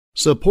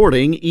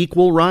Supporting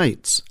equal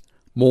rights.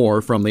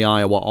 More from the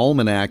Iowa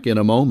Almanac in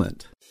a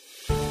moment.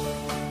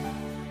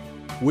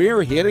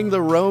 We're hitting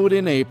the road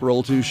in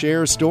April to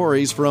share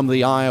stories from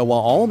the Iowa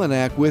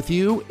Almanac with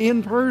you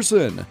in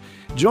person.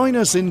 Join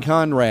us in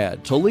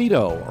Conrad,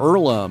 Toledo,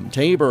 Earlham,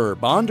 Tabor,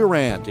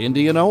 Bondurant,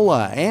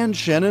 Indianola, and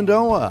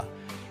Shenandoah.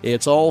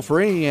 It's all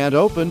free and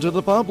open to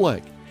the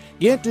public.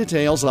 Get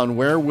details on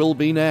where we'll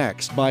be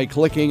next by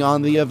clicking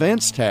on the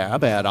Events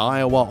tab at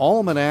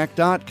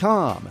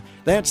iowaalmanac.com.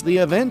 That's the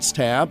Events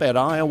tab at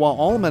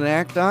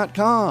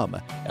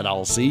iowaalmanac.com, and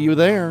I'll see you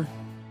there.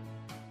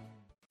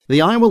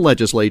 The Iowa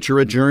legislature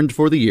adjourned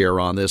for the year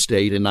on this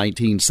date in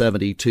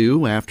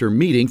 1972 after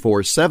meeting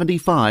for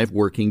 75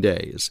 working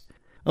days.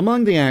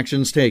 Among the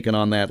actions taken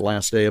on that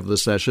last day of the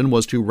session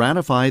was to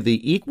ratify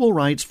the Equal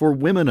Rights for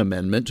Women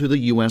Amendment to the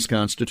U.S.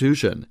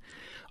 Constitution.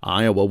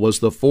 Iowa was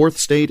the fourth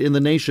state in the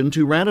nation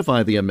to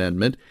ratify the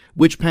amendment,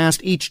 which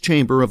passed each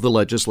chamber of the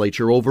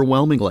legislature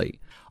overwhelmingly.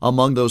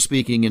 Among those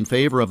speaking in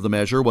favor of the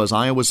measure was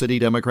Iowa City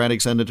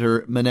Democratic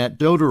Senator Minette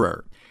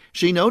Doderer.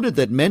 She noted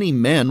that many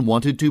men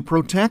wanted to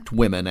protect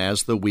women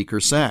as the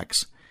weaker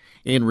sex.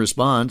 In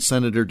response,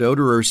 Senator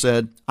Doderer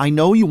said, "I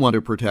know you want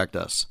to protect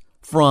us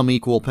from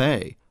equal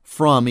pay,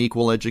 from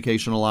equal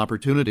educational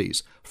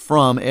opportunities,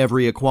 from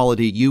every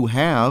equality you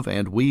have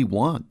and we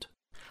want."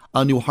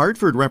 A New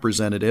Hartford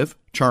representative,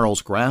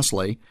 Charles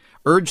Grassley,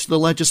 urged the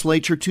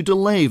legislature to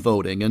delay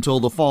voting until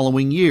the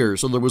following year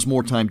so there was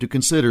more time to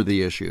consider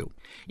the issue.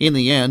 In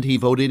the end, he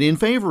voted in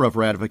favor of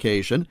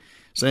ratification,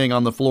 saying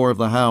on the floor of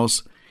the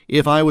House,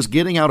 "If I was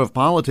getting out of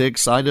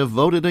politics, I'd have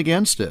voted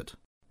against it."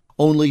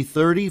 Only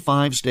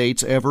 35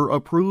 states ever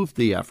approved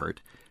the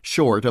effort,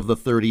 short of the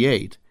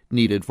 38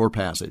 needed for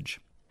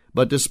passage.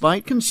 But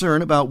despite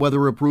concern about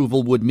whether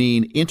approval would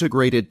mean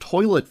integrated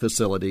toilet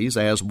facilities,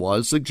 as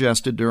was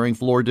suggested during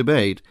floor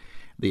debate,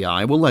 the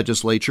Iowa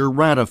legislature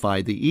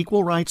ratified the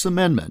Equal Rights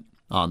Amendment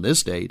on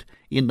this date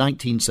in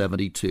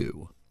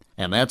 1972.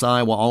 And that's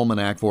Iowa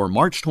Almanac for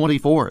March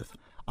 24th.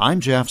 I'm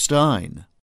Jeff Stein.